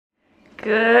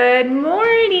Good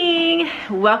morning.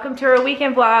 Welcome to our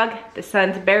weekend vlog. The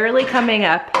sun's barely coming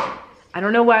up. I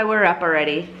don't know why we're up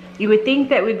already. You would think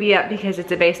that we'd be up because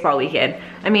it's a baseball weekend.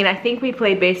 I mean, I think we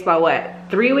played baseball, what,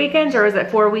 3 weekends or was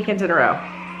it 4 weekends in a row?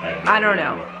 I don't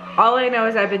know. All I know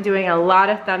is I've been doing a lot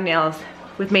of thumbnails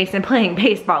with Mason playing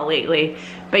baseball lately.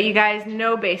 But you guys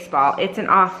know baseball, it's an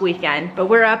off weekend. But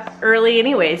we're up early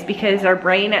anyways because our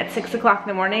brain at 6 o'clock in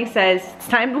the morning says it's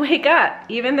time to wake up,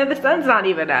 even though the sun's not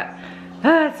even up.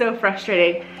 It's so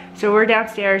frustrating. So we're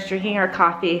downstairs drinking our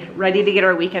coffee, ready to get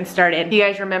our weekend started. You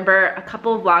guys remember a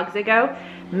couple of vlogs ago,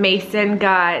 Mason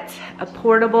got a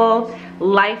portable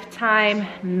Lifetime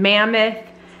Mammoth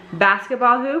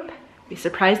basketball hoop. We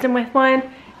surprised him with one.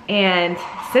 And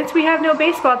since we have no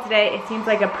baseball today, it seems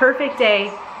like a perfect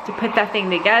day to put that thing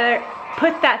together.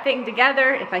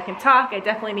 If I can talk, I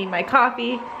definitely need my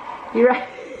coffee. You ready?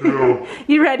 No.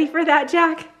 You ready for that,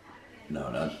 Jack?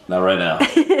 No, not right now.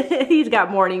 He's got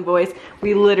morning voice.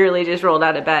 We literally just rolled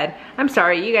out of bed. I'm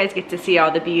sorry, you guys get to see all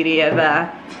the beauty of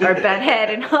our bed head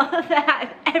and all of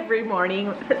that every morning.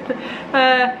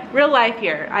 Real life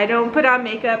here. I don't put on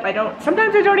makeup.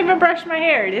 Sometimes I don't even brush my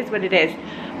hair. It is what it is.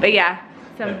 But yeah,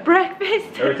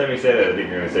 breakfast. Every time you say that, I think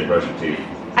you're gonna say brush your teeth.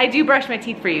 I do brush my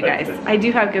teeth for you guys. I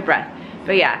do have good breath.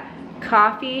 But yeah,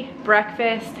 coffee,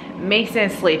 breakfast,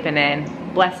 Mason's sleeping in.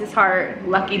 Bless his heart,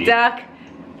 lucky duck.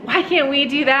 Why can't we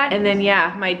do that? And then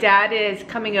yeah, my dad is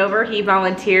coming over. He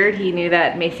volunteered. He knew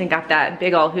that Mason got that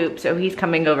big old hoop, so he's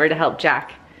coming over to help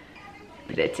Jack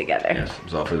put it together. Yes, it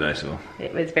was awfully nice of him.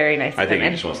 It was very nice. I think he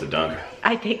just wants to dunk.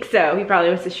 I think so. He probably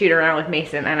wants to shoot around with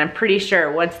Mason, and I'm pretty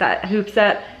sure once that hoop's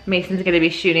up, Mason's gonna be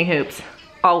shooting hoops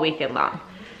all weekend long.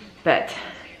 But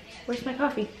where's my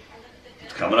coffee?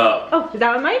 It's coming up. Oh, is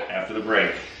that one mine? After the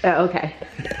break. Oh, okay.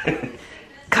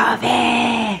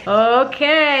 Coffee!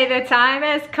 Okay, the time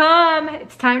has come.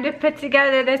 It's time to put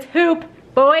together this hoop,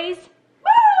 boys.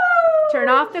 Woo! Turn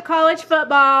off the college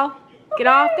football. Get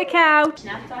off the couch.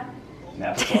 Nap time?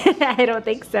 I don't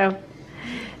think so.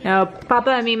 No, Papa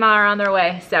and Mima are on their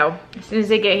way, so as soon as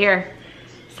they get here,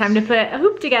 it's time to put a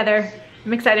hoop together.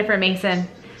 I'm excited for Mason.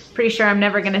 Pretty sure I'm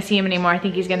never gonna see him anymore. I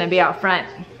think he's gonna be out front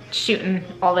shooting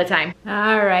all the time.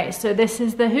 All right, so this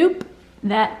is the hoop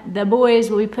that the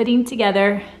boys will be putting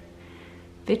together.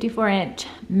 54-inch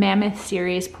Mammoth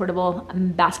Series portable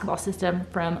basketball system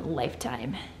from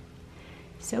Lifetime.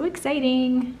 So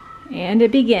exciting. And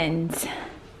it begins.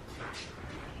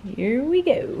 Here we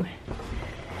go.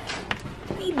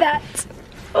 Need that.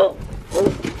 Oh,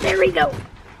 there we go.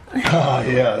 Oh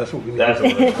yeah, that's what we need. That's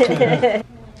what we're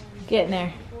Getting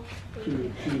there.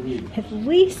 At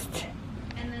least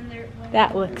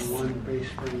that looks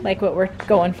like what we're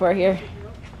going for here.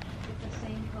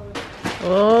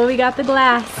 Oh, we got the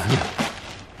glass.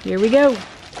 Here we go.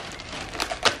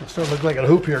 It'll start looking like a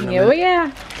hoop here in a Oh minute.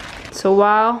 yeah. So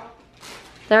while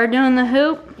they're doing the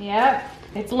hoop, Yep.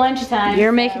 It's lunchtime.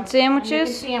 you're making sandwiches.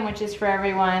 Making sandwiches for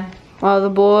everyone. While the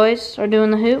boys are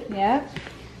doing the hoop, Yep.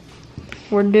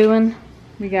 we're doing,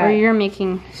 We or got you're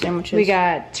making sandwiches. we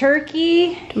got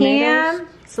turkey, Tomatoes. ham,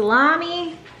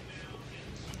 salami.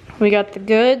 We got the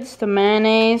goods, the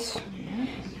mayonnaise,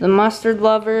 the mustard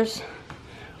lovers,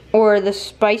 or the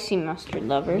spicy mustard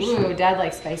lovers. Ooh, Dad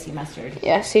likes spicy mustard.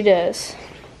 Yes, he does.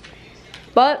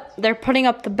 But they're putting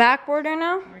up the back border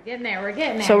now, We're getting there. We're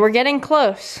getting there. so we're getting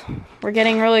close. We're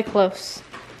getting really close.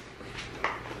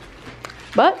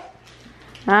 But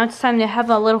now it's time to have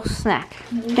a little snack,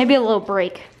 maybe a little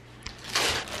break.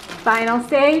 Final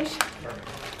stage.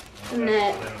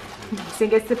 Net. Mason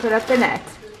gets to put up the net.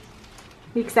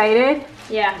 You excited?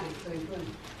 Yeah.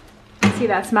 See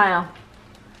that smile.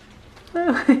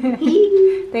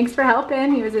 Thanks for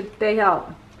helping. He was a big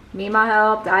help. Mima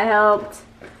helped. I helped.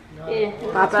 Yeah.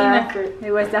 Papa. Team effort.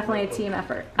 It was definitely a team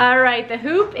effort. All right, the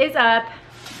hoop is up.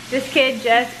 This kid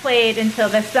just played until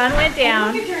the sun went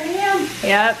down. Look at your hand.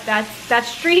 Yep, that's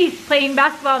street. He's playing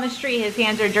basketball in the street. His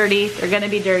hands are dirty. They're gonna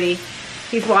be dirty.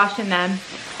 He's washing them.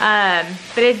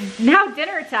 But it's now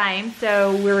dinner time,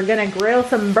 so we're gonna grill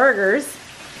some burgers.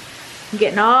 I'm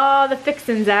getting all the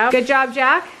fixins out. Good job,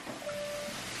 Jack.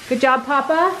 Good job,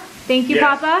 Papa. Thank you,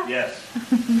 Papa. Yes.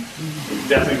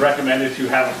 Definitely recommended to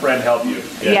have a friend help you.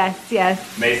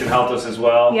 Yes. Mason helped us as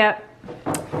well. Yep.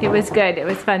 It was good. It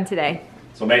was fun today.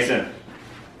 So Mason,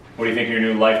 what do you think of your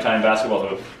new Lifetime basketball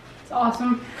hoop? It's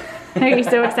awesome. Are you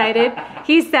so excited?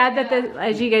 He's sad that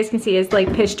as you guys can see, it's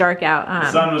like pitch dark out.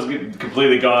 The sun was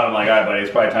completely gone. I'm like, all right, buddy,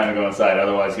 it's probably time to go inside.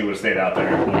 Otherwise, he would have stayed out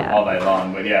there all night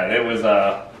long. But yeah, it was.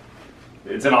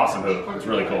 It's an awesome hoop. It's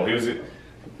really cool.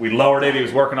 We lowered it. He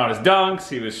was working on his dunks.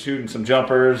 He was shooting some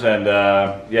jumpers, and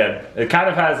yeah, it kind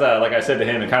of has, like I said to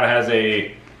him, it kind of has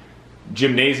a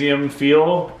gymnasium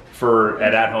feel for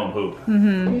an at-home hoop.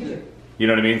 You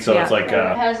know what I mean? So it's like it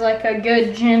has like a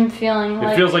good gym feeling.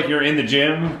 It feels like you're in the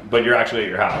gym, but you're actually at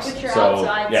your house. But you're so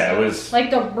outside, yeah, so it was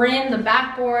like the brim, the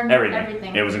backboard,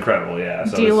 everything. It was incredible. Yeah.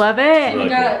 So Do you love it? Really You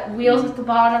got wheels at the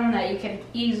bottom that you can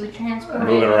easily transport.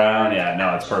 Move it around. Yeah.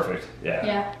 No, it's perfect. Yeah.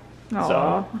 Yeah.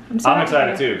 So so I'm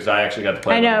excited too because I actually got to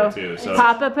play I know. with it too. So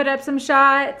Papa put up some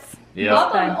shots. yeah.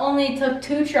 Papa only took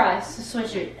 2 tries to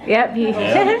switch it. Yep. I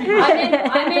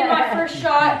made my first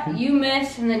shot, you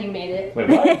missed, and then you made it. Wait,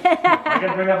 what? I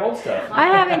gotta bring up old stuff. I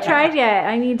haven't tried yet.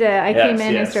 I need to. I came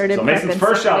in and started. So Mason's prepping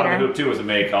first stuff shot on the later. hoop too was a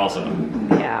make also.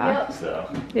 Yeah. Yep.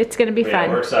 So It's gonna be yeah,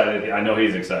 fun. we're excited. I know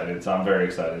he's excited, so I'm very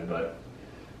excited. But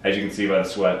as you can see by the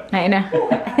sweat, I know. oh,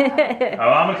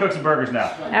 I'm gonna cook some burgers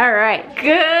now. All right.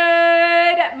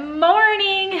 Good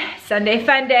morning. Sunday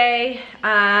fun day.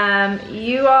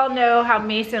 You all know how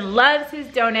Mason loves his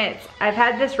donuts. I've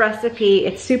had this recipe.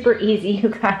 It's super easy, you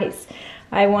guys.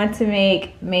 I want to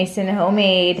make Mason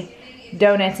homemade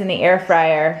donuts in the air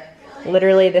fryer.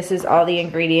 Literally, this is all the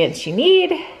ingredients you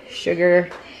need. Sugar.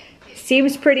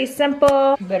 Seems pretty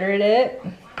simple. Butter it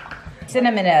up.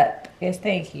 Cinnamon up. Yes,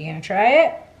 thank you. You gonna try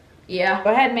it? Yeah.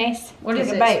 Go ahead, Mace. What Take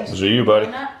is a it? bite. Those are you, buddy.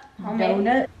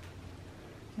 Donut.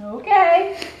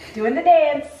 Okay. Doing the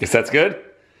dance. Guess that's good.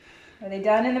 Are they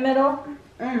done in the middle?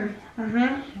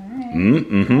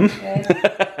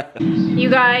 You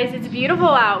guys, it's beautiful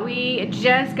out. We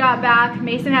just got back.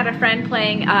 Mason had a friend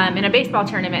playing in a baseball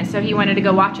tournament, so he wanted to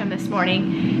go watch them this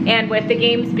morning. And with the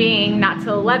games being not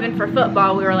till 11 for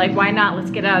football, we were like, why not? Let's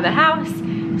get out of the house.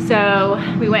 So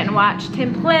we went and watched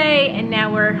him play, and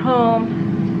now we're home.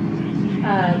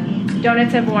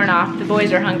 Donuts have worn off. The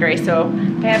boys are hungry, so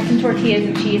I have some tortillas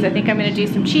and cheese. I think I'm gonna do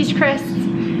some cheese crisps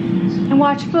and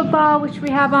watch football, which we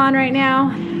have on right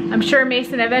now. I'm sure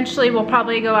Mason eventually will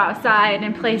probably go outside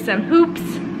and play some hoops.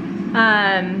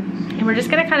 And we're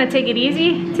just gonna kind of take it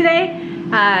easy today.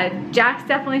 Jack's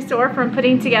definitely sore from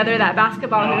putting together that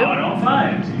basketball hoop. Oh, no,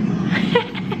 fine.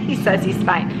 He says he's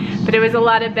fine, but it was a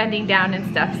lot of bending down and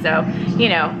stuff, so, you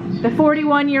know, the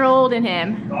 41-year-old in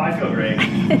him. Oh, I feel great.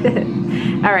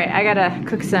 All right, I gotta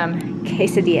cook some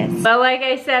quesadillas. Well, like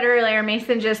I said earlier,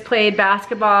 Mason just played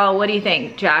basketball. What do you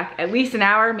think, Jack? At least an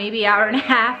hour, maybe hour and a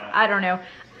half, I don't know.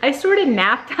 I sort of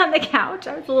napped on the couch.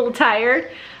 I was a little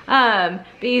tired. But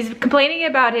he's complaining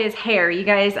about his hair. You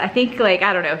guys, I think like,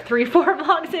 I don't know, 3-4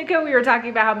 vlogs ago, we were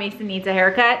talking about how Mason needs a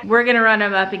haircut. We're gonna run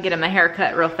him up and get him a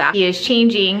haircut real fast. He is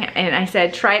changing, and I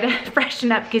said, try to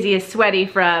freshen up because he is sweaty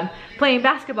from playing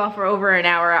basketball for over an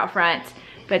hour out front.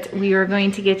 But we are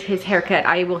going to get his haircut.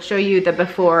 I will show you the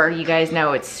before. You guys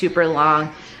know it's super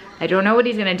long. I don't know what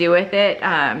he's gonna do with it.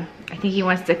 I think he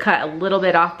wants to cut a little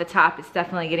bit off the top. It's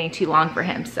definitely getting too long for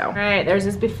him, so. All right, there's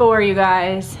his before, you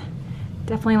guys.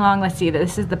 Definitely long. Let's see,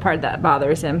 this is the part that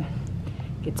bothers him.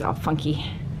 Gets all funky.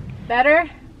 Better?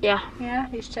 Yeah. Yeah,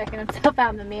 he's checking himself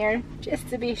out in the mirror just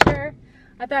to be sure.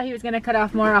 I thought he was gonna cut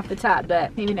off more off the top,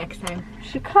 but maybe next time.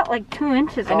 She cut like 2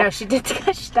 inches off. I know, she did.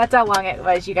 That's how long it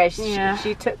was, you guys. Yeah.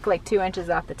 She took like 2 inches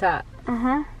off the top.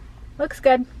 Looks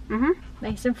good. Mhm.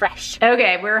 Nice and fresh.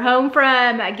 Okay, we're home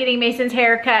from getting Mason's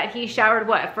hair cut. He showered,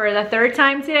 what, for the 3rd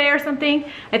time today or something?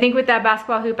 I think with that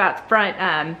basketball hoop out front,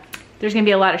 there's gonna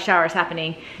be a lot of showers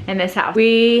happening in this house.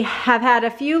 We have had a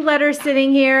few letters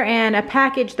sitting here and a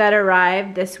package that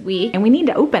arrived this week, and we need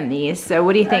to open these. So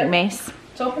what do you think, Mace?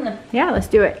 Let's open them. Yeah, let's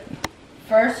do it.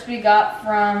 First, we got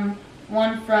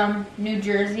one from New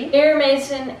Jersey. Dear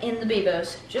Mason and the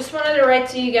Bebos, just wanted to write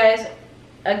to you guys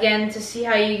again to see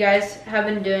how you guys have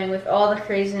been doing with all the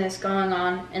craziness going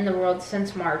on in the world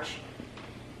since March.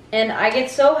 And I get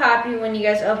so happy when you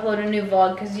guys upload a new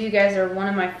vlog because you guys are one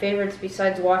of my favorites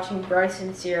besides watching Bryce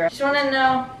and Sierra. Just want to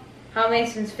know how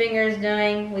Mason's finger is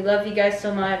doing. We love you guys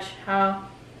so much. How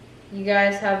you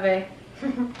guys have a...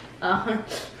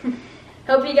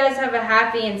 hope you guys have a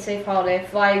happy and safe holiday.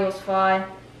 Fly Eagles Fly.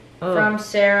 Oh. From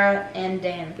Sarah and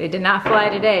Dan. They did not fly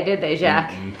today, did they,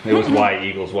 Jack? It was Y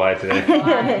Eagles Y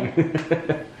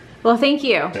today. Well, thank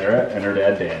you. Sarah and her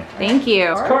dad Dan. Thank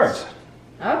you. Cards.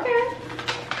 Okay.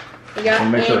 We got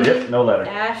Make sure, Andy yep, no letter.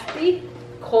 Ashby,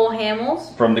 Cole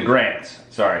Hamels. From the Grants.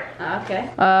 Sorry.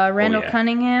 Okay. Randall yeah.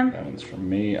 Cunningham. That one's from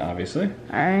me, obviously.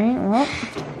 Alright, well.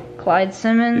 Clyde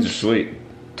Simmons. These are sweet.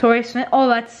 Torrey Smith. Oh,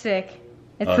 that's sick.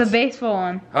 It's Oh, the it's- baseball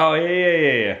one Oh,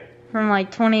 yeah. from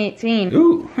like 2018.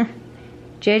 Ooh.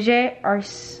 JJ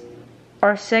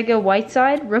Arcega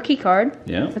Whiteside, rookie card.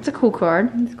 Yeah. That's a cool card.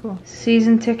 That's cool.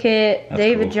 Season ticket, That's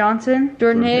David cool. Johnson,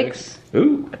 Jordan Hicks,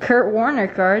 Ooh. a Kurt Warner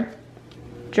card,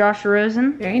 Josh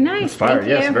Rosen. Very nice. That's fire. Thank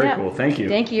Yes, you. very Yeah. cool. Thank you.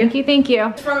 Thank you. Thank you, thank you.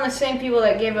 It's from the same people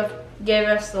that gave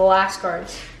us the last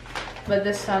cards. but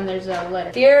this time there's a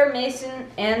letter. Dear Mason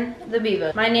and the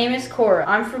Bevos, my name is Cora.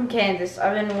 I'm from Kansas.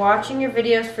 I've been watching your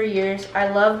videos for years. I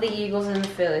love the Eagles and the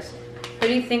Phillies. Who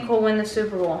do you think will win the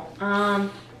Super Bowl? I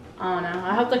don't know.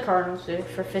 I hope the Cardinals do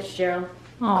for Fitzgerald.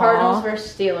 Aww. Cardinals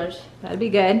versus Steelers. That'd be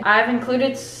good. I've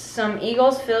included some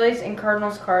Eagles, Phillies, and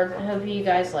Cardinals cards. I hope you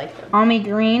guys like them. Ami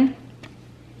Green.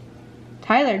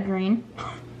 Tyler Green.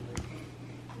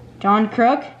 John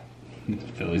Crook.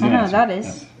 Phillies. I don't know who that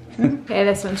is. Okay,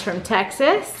 this one's from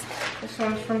Texas. This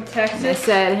one's from They Texas.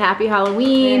 said Happy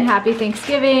Halloween, Yeah. Happy They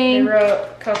Thanksgiving. wrote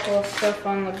a couple of stuff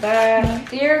on the back.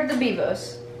 Dear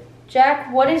TheBevos,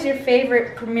 Jack, what is your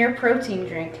favorite Premier Protein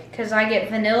drink? Because I get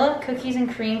vanilla, cookies and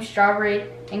cream, strawberry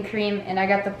and cream, and I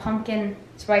got the pumpkin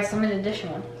spice limited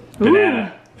edition one.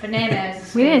 Banana. Banana is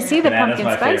his We didn't favorite. see the Banana's pumpkin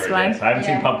my spice favorite, one. yes. I haven't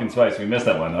Yeah. seen pumpkin spice. We missed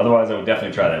that one. Otherwise, I would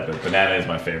definitely try that. But banana is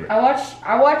my favorite. I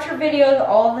watch your videos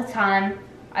all the time.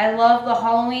 I love the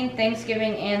Halloween,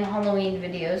 Thanksgiving, and Halloween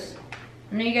videos.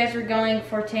 I know you guys were going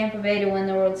for Tampa Bay to win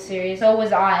the World Series. So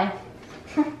was I.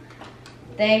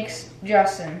 Thanks,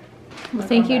 Justin. Well,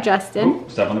 thank you, Justin. Ooh,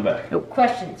 step on the back.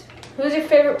 Questions. Who's your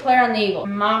favorite player on the Eagles?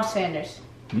 Miles Sanders.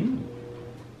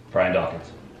 Brian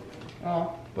Dawkins.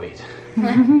 Oh. Wait.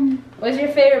 What's your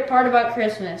favorite part about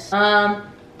Christmas?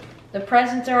 The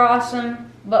presents are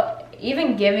awesome, but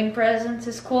even giving presents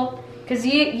is cool. Because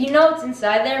you know it's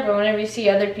inside there, but whenever you see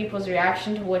other people's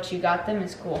reaction to what you got them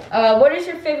is cool. What is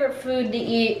your favorite food to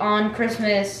eat on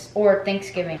Christmas or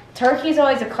Thanksgiving? Turkey's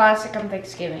always a classic on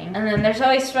Thanksgiving. And then there's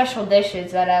always special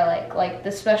dishes that I like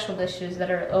the special dishes that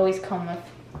are always come with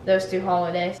those two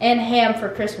holidays. And ham for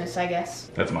Christmas, I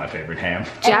guess. That's my favorite ham.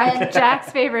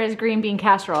 Jack's favorite is green bean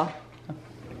casserole.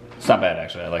 It's not bad,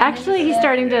 actually. I like it. Actually, he's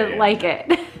starting to Yeah. like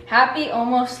it. Happy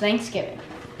almost Thanksgiving.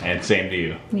 And same to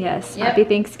you. Yes, Yep. Happy And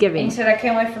Thanksgiving. he said I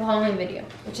can't wait for the Halloween video,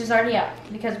 which is already out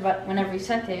because whenever he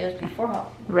sent it, it was before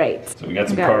Halloween. Right. So we got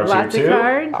some Got cards lots here of too.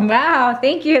 cards. Wow,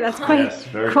 thank you. That's quite Yes,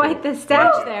 very quite cool. the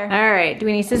stash there. All right, do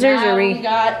we need scissors Now or we we?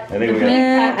 got I think we the got-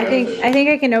 big I package. think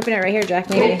I can open it right here,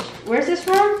 Jack. Maybe. Where's this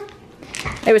from?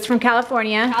 It was from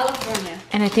California, California.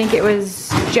 and I think it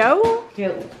was Joe.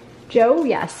 Joe. Joe,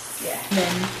 yes. Yeah.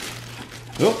 Then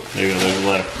Oh, there you go. There's a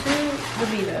letter. to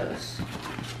the Bevos.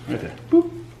 Right there.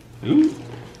 Boop. Ooh.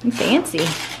 Fancy.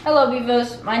 Hello,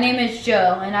 Bevos. My name is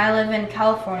Joe, and I live in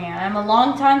California. I'm a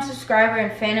longtime subscriber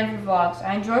and fan of your vlogs.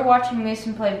 I enjoy watching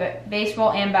Mason play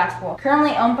baseball and basketball.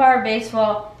 Currently umpire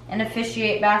baseball and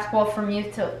officiate basketball from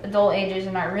youth to adult ages,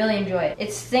 and I really enjoy it.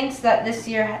 It stinks that this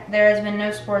year there has been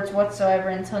no sports whatsoever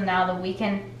until now. The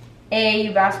weekend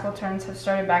AAU basketball tournaments have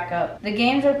started back up. The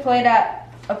games are played at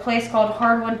a place called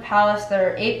Hardwood Palace.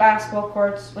 There are 8 basketball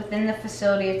courts within the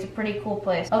facility. It's a pretty cool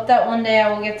place. Hope that one day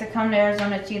I will get to come to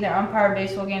Arizona to either umpire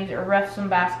baseball games or ref some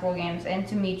basketball games and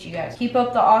to meet you guys. Keep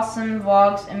up the awesome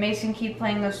vlogs, and Mason, keep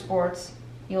playing those sports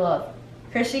you love.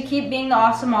 Chrissy, keep being the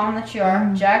awesome mom that you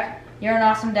are. Jack, you're an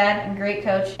awesome dad and great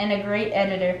coach and a great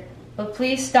editor. But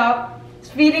please stop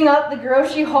speeding up the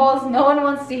grocery hauls. No one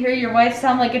wants to hear your wife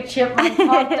sound like a chipmunk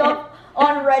popped up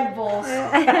on Red Bulls.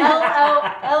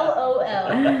 LOL.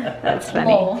 That's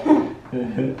funny. Lol.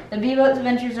 The Bevos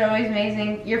adventures are always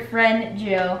amazing. Your friend,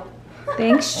 Joe.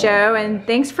 Thanks, Joe, and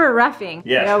thanks for roughing.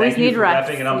 Yes, we always thank you need for refs.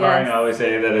 reffing and umpiring. I always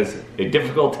say that is a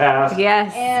difficult task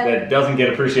Yes. that doesn't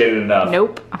get appreciated enough.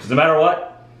 Nope. Because no matter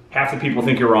what, half the people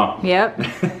think you're wrong. Yep.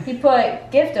 He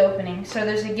put gift opening. So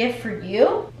there's a gift for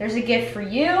you, there's a gift for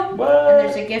you, What? and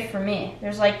there's a gift for me.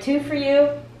 There's like 2 for you,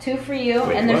 2 for you,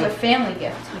 Wait, and there's what? a family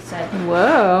gift, he said.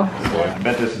 Whoa. Boy, I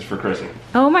bet this is for Chrissy.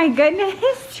 Oh my goodness.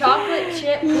 Chocolate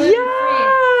chip gluten-free.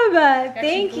 Yum!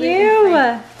 Thank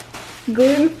you.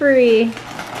 Gluten-free.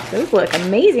 Those look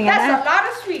amazing. That's a lot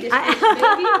of Swedish fish,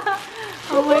 baby.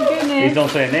 Oh my Please goodness. don't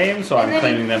say names, so I'm And then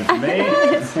claiming them for me.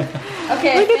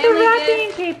 Okay, Look at the family wrapping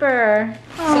gift. paper.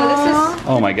 So this is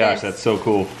Oh my gosh, that's so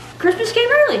cool. Christmas came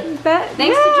early. That,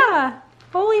 Thanks to yeah.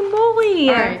 Holy moly.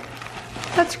 Alright.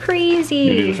 That's You crazy.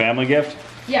 do the family gift?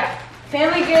 Yeah,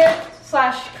 family gift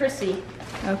 / Chrissy.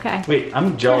 Okay. Wait,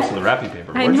 I'm jealous of the wrapping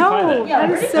paper. I Where'd you find know. that? That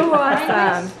where is did so you find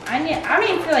awesome. this? I don't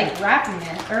even feel like wrapping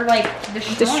it or like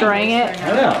Destroying it? this I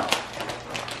right now. know.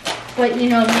 But you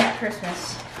know me at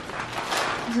Christmas.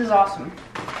 This is awesome.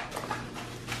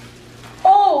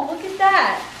 Oh, look at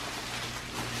that.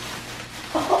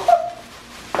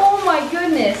 Oh my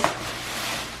goodness.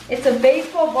 It's a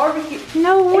baseball barbecue.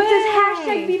 No way. It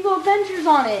says #Bevo Adventures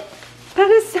on it. That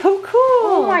is so cool.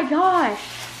 Oh my gosh.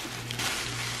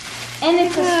 And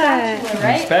it's a Yeah. spatula,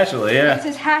 right? Spatula, It yeah.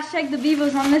 says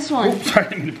 #TheBevos on this one. Sorry, I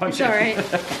didn't mean to punch It's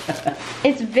alright.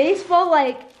 It's baseball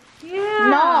like Yeah.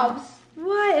 knobs.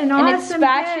 What an And awesome it's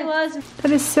spatulas. gift.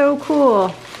 That is so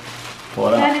cool. Pull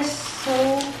it That out. is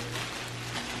so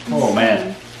Oh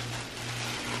man.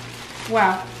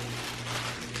 Wow.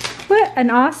 What an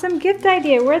awesome gift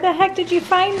idea. Where the heck did you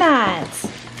find that?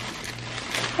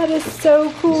 That is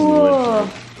so cool.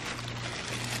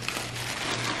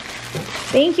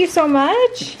 Thank you so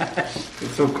much.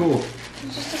 It's so cool.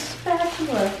 It's just a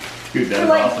spatula. Dude, For that's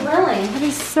like awesome. grilling. That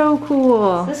is so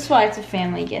cool. This is why it's a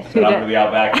family gift. Get out to the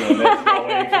Outback doing this.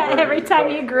 Every time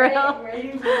you grill.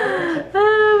 Ready?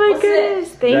 Oh my What's goodness.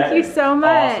 this? Thank That you is so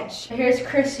much. Here's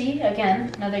Chrissy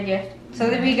again, another gift. So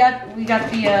then we got the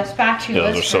spatulas. Yeah,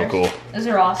 those are so first. cool. Those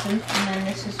are awesome. And then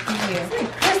this is for you.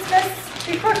 Christmas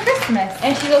before Christmas.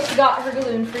 And she also got her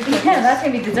gluten-free cookies. Yeah, that's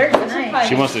gonna be dessert tonight.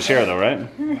 She wants to share though, right?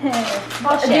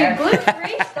 I'll share. Dude,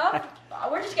 gluten-free stuff.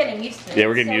 We're just getting used to it. Yeah,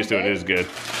 we're getting So used to it. It good. is good.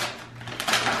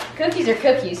 Cookies are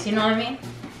cookies. You know what I mean?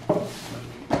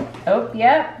 Oh,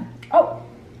 yep. Oh.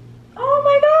 Oh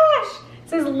my gosh. It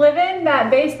says living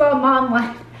that baseball mom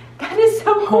life. That is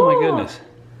so cool. Oh my goodness.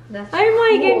 That's I'm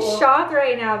like in cool. shock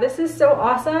right now. This is so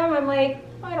awesome. I'm like,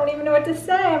 I don't even know what to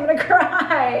say. I'm gonna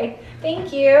cry.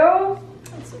 Thank you.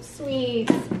 That's so sweet.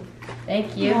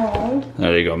 Thank you. Aw.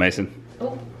 There you go, Mason.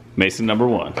 Oh. Mason number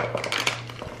 1.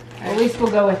 At least we'll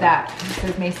go with that. It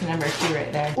says Mason number 2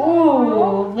 right there.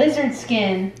 Ooh, lizard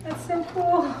skin. That's so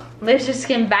cool. Lizard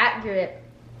skin bat grip.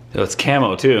 Oh, it's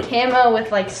camo too. Camo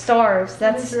with like stars.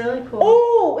 That's That's really cool.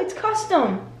 Oh, it's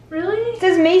custom. Really? It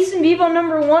says Mason Bevo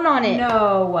number 1 on it.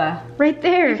 No. Right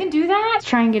there. You can do that? Let's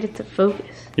try and get it to focus.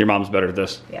 Your mom's better at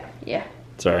this. Yeah.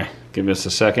 Sorry. Give us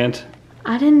a second.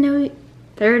 I didn't know it.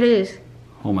 There it is.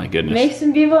 Oh my goodness.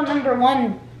 Mason Bevo number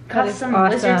 1 That is custom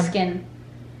awesome. lizard skin.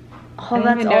 I Oh, didn't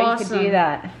that's even know awesome. you could do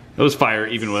that. It was fire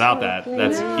even without that. cool.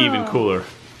 That's even cooler.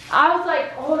 I was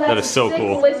like, oh, that's That is a so sick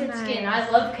cool. lizard Nice. skin. I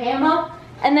love camo.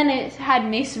 And then it had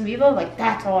Mason Bevo. Like,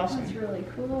 that's awesome. That's really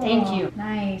cool. Thank you.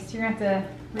 Nice. You're gonna have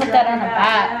to Put that on a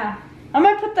bat. I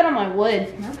might put that on my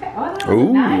wood. Yeah. Okay. Oh, that Ooh,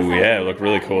 was nice. yeah, it looked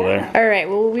really cool there. All right.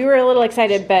 Well, we were a little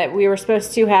excited, but we were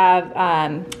supposed to have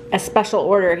a special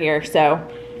order here. So,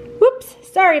 whoops.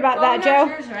 Sorry about Well, that, Joe.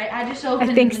 yours, right? I just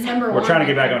opened think the so. number 1. We're trying to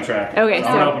get back on track. Okay, I'm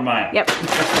gonna so- open mine. Yep.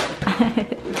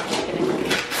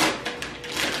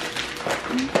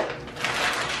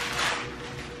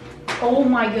 Oh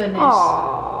my goodness.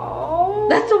 Aww.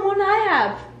 That's the one I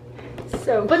have.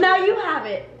 So But now you have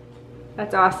it.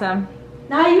 That's awesome.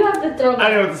 Now you have the I throwback.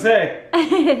 don't know what to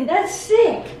say. That's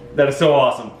sick. That is so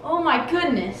awesome. Oh my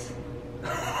goodness.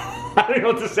 I don't know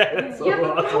what to say. That's so You have the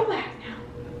awesome. throwback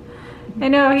now. I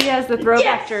know he has the throwback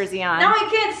Yes! jersey on. Now I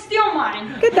can't steal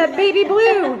mine. Get that baby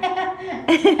blue.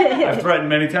 I've threatened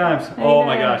many times. Oh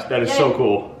my gosh, that is so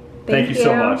cool. Thank you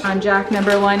so much. On Jack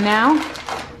number 1 now.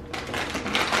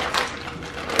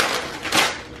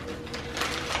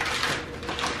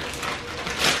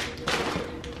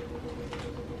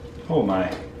 Oh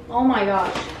my. Oh my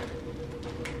gosh.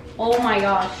 Oh my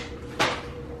gosh.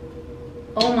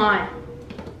 Oh my.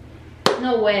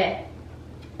 No way.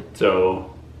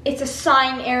 So, It's a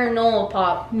signed Aaron Nola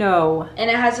pop. No. And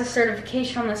it has a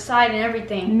certification on the side and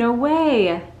everything. No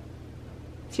way.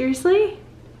 Seriously?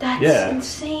 That's Yeah.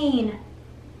 insane.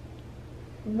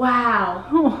 Wow.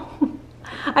 Oh.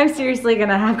 I'm seriously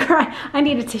gonna have cry. I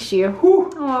need a tissue.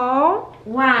 Aww.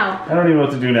 Wow. I don't even know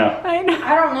what to do now. I know.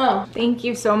 I don't know. Thank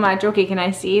you so much. Okay, can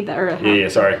I see that? Or Yeah,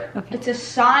 sorry. It's a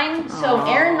sign. So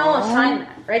Aaron Nola signed that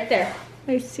right there.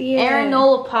 I see it. Aaron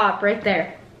Nola pop right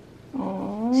there.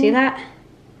 Aw. See that?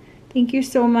 Thank you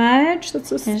so much. That's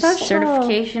so There's special.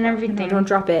 certification, No, everything. don't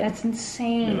drop it. That's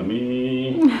insane. Let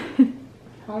me.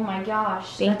 Oh my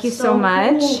gosh. Thank that's you so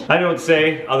much. cool. I don't know what to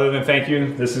say other than thank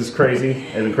you. This is crazy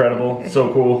and incredible.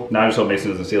 So cool. Now I just hope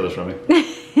Mason doesn't steal this from me.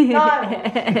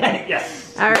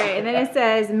 Yes. All right, and then it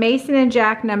says Mason and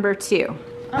Jack number 2.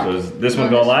 So is this one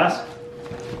going last?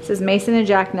 It says Mason and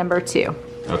Jack number 2.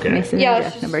 Okay. Mason Yeah, and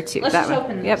let's Jack just, number 2. let's That just one.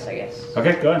 open Yep. this, I guess.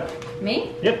 Okay, go ahead.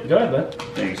 Me? Yep, go ahead, bud.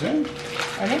 Thanks, sir.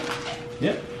 Ready?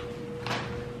 Yep.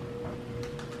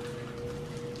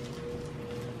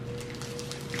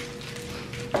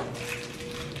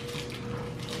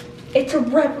 It's a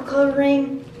replica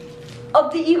ring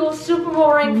of the Eagles Super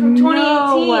Bowl ring from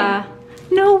 2018.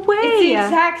 No way. It's the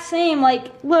exact same.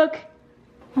 Like, look,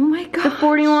 Oh my the god.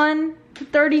 41, the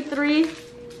 33.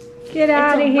 Get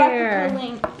out of It's a here.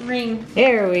 replica ring.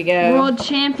 There we go. World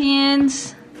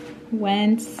champions.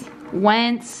 Wentz.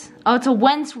 Wentz. Oh, it's a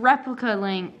Wentz replica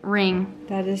ring.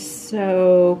 That is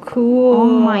so cool.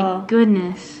 Oh my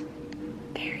goodness.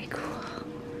 Very cool.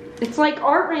 It's like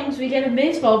art rings we get in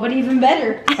baseball, but even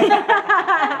better. You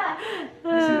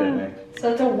see that, Nick?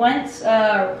 So it's a Wentz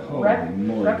Holy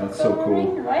moly, that's so replica cool.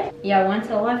 ring, right? Yeah, Wentz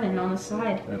 11 on the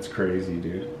side. That's crazy,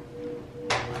 dude.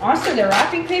 Honestly, the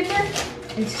wrapping paper,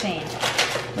 insane.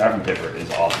 Wrapping paper is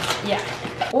awesome. Yeah.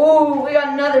 Ooh, we got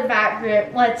another back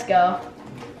grip. Let's go.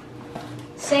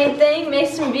 Same thing,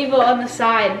 Mason Bevo on the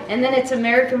side, and then it's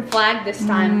American flag this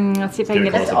time. Let's see if I can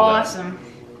get That's this. awesome.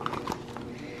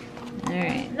 All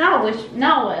right. Now what?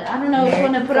 I don't know which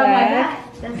one to put on my back.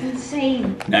 That's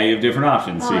insane. Now you have different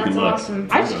options, so you can look. Awesome.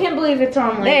 I just can't believe it's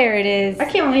on. Like, There it is. I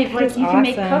can't believe like That's you can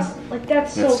make awesome. custom. Like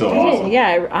that's That's so cool. awesome.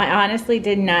 Yeah, I honestly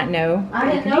did not know. I that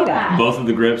you didn't could know do that. Both of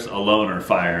the grips alone are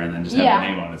fire, and then just have Yeah. the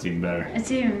name on it's even better.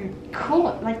 It's even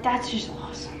cool. Like that's just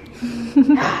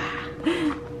awesome.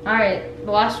 All right,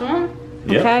 the last one.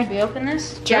 Yep. Okay. We open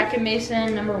this. Jack and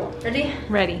Mason number 1. Ready?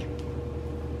 Ready.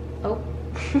 Oh.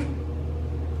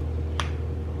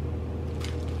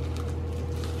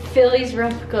 Phillies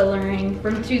replica ring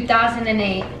from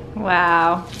 2008.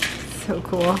 Wow. So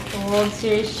cool. The World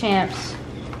Series champs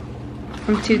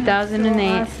from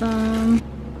 2008. Awesome.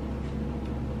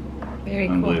 Very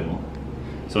cool. Unbelievable.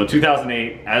 So in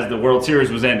 2008, as the World Series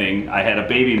was ending, I had a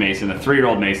baby Mason, a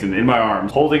 3-year-old Mason, in my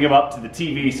arms, holding him up to the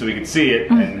TV so we could see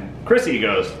it. And Chrissy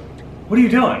goes, "What are you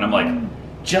doing?" I'm like,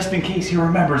 "Just in case he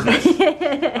remembers this.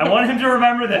 I want him to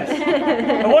remember this.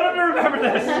 I want him to remember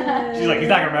this." She's like, "He's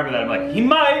not gonna remember that." I'm like, "He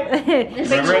might."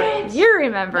 Remember it? You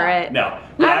remember it. No.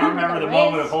 I remember the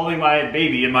moment of holding my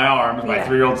baby in my arms, my Yeah.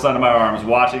 3-year-old son in my arms,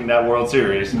 watching that World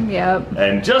Series. Yep.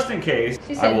 And just in case,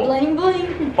 She I said will bling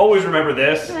bling. always remember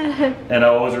this, and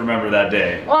I'll always remember that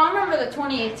day. Well, I remember the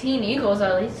 2018 Eagles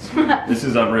at least. This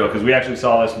is unreal, because we actually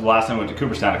saw this the last time we went to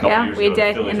Cooperstown a couple Yeah, years we ago.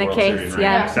 did, Phillies in the World case, Series ring.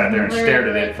 yeah. I sat there and stared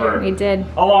at it for We did.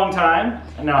 a long time,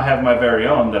 and now I have my very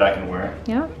own that I can wear.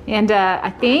 Yep. And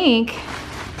I think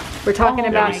we're talking Oh, Yeah,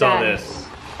 about we saw that. this.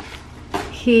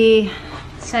 He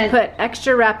Said put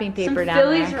extra wrapping some paper down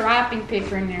Phillies there. wrapping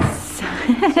paper in there. So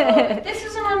if this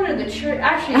isn't under the tree.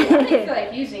 Actually, I don't feel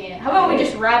like using it. How about we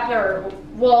just wrap our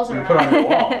walls You around? can put it on your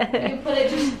wall. You can put it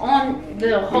just on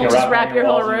the whole. can Just wrap wrap on your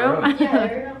your whole walls in your room. room. Yeah,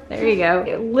 there you go. There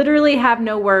you go. Literally have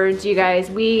no words, you guys.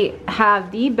 We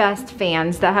have the best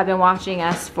fans that have been watching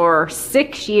us for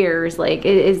 6 years. Like,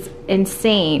 it is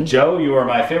insane. Joe, you are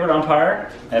my favorite umpire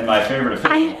and my favorite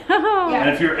official. I know. And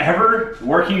if you're ever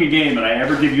working a game and I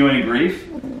ever give you any grief,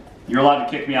 you're allowed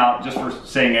to kick me out just for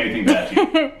saying anything bad to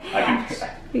you. I can.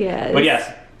 Yes. But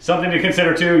yes, something to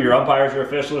consider too, your umpires, your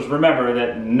officials, remember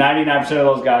that 99% of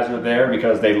those guys are there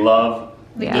because they love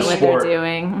Yeah, the what sport they're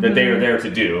doing. that they are there to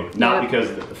do, not Yep.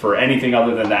 because for anything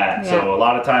other than that. Yeah. So a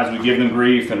lot of times we give them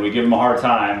grief and we give them a hard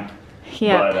time,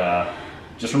 Yeah. but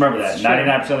just remember that It's true.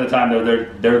 99% of the time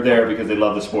they're there because they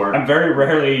love the sport. I'm very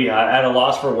rarely at a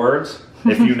loss for words.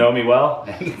 If you know me well,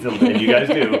 and you guys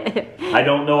do, I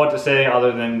don't know what to say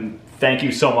other than thank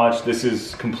you so much. This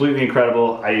is completely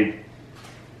incredible. I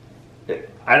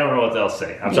don't know what else to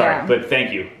say. I'm sorry, Yeah. but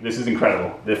thank you. This is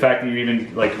incredible. The fact that you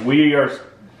even, like, we are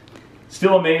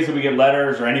still amazed that we get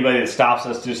letters or anybody that stops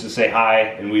us just to say hi,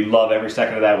 and we love every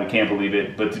second of that. We can't believe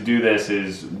it. But to do this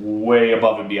is way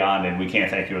above and beyond, and we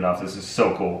can't thank you enough. This is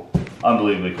so cool.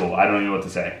 Unbelievably cool. I don't even know what to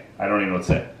say. I don't even know what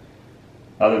to say.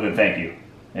 Other than thank you.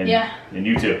 And, Yeah. and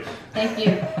you too. Thank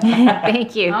you.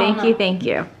 Thank you, thank you, thank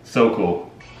you. So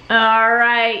cool. All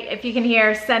right, if you can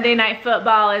hear, Sunday Night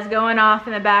Football is going off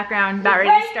in the background, about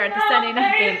ready to start the Sunday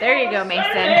night game. There you go, Mason.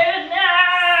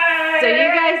 So you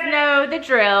guys know the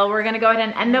drill. We're gonna go ahead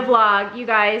and end the vlog. You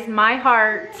guys, my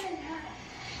heart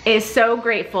is so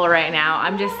grateful right now.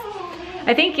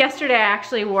 I think yesterday I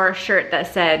actually wore a shirt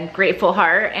that said grateful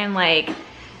heart, and like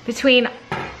between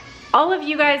all of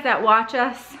you guys that watch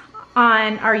us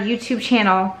on our YouTube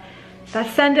channel, that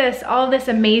send us all this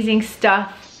amazing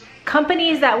stuff,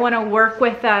 companies that want to work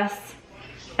with us,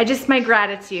 my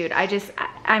gratitude,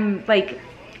 I'm like,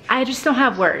 I just don't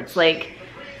have words. Like,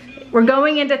 we're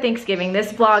going into Thanksgiving.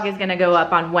 This vlog is gonna go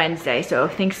up on Wednesday, so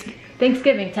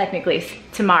Thanksgiving technically is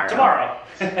tomorrow.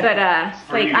 But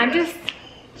like, you guys.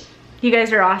 You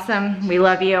guys are awesome. We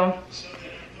love you.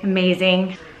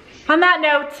 Amazing. On that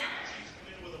note,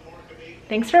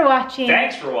 thanks for watching.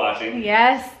 Thanks for watching.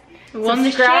 Yes. Won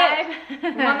the Subscribe.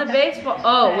 shit. Won the baseball.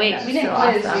 Oh wait, we didn't So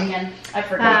play this awesome. weekend. I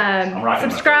forgot. I'm rocking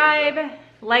my Subscribe,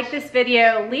 like this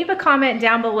video, leave a comment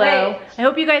down below. Wait. I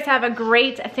hope you guys have a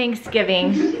great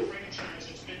Thanksgiving. Can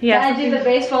Yes. I do the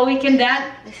baseball weekend,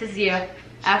 Dad? This is you.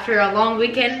 After a long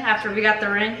weekend, after we got the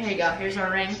ring. Here you go. Here's our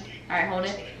ring. All right, hold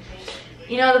it.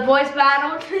 You know, the boys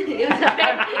battled. It was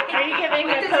Are you giving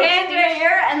with a his coach hands speech? right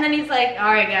here, and then he's like,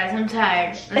 "All right, guys, I'm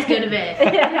tired. Let's go to bed."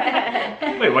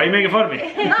 Wait, why are you making fun of me?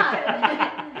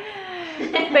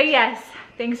 But yes,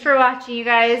 thanks for watching, you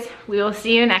guys. We will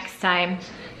see you next time.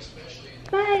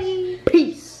 Bye. Peace.